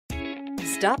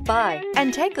Stop by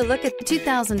and take a look at the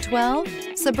 2012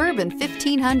 Suburban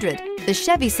 1500. The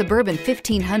Chevy Suburban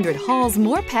 1500 hauls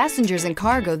more passengers and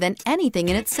cargo than anything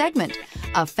in its segment,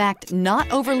 a fact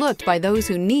not overlooked by those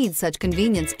who need such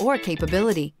convenience or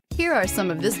capability. Here are some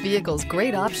of this vehicle's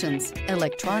great options: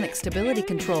 electronic stability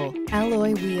control,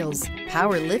 alloy wheels,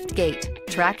 power liftgate,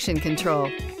 traction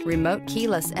control, remote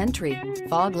keyless entry,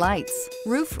 fog lights,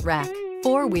 roof rack,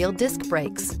 four-wheel disc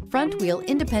brakes, front-wheel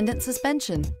independent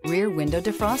suspension, rear window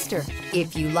defroster.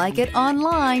 If you like it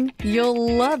online,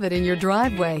 you'll love it in your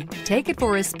driveway. Take it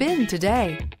for a spin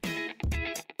today.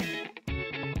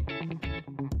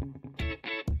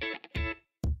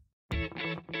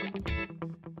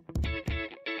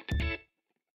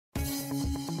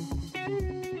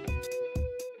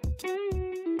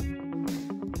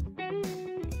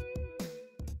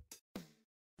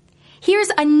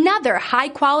 Here's another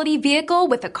high-quality vehicle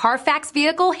with a Carfax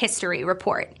Vehicle History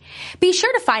Report. Be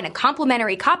sure to find a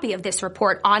complimentary copy of this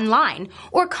report online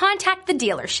or contact the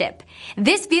dealership.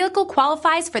 This vehicle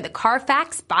qualifies for the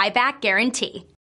Carfax Buyback Guarantee.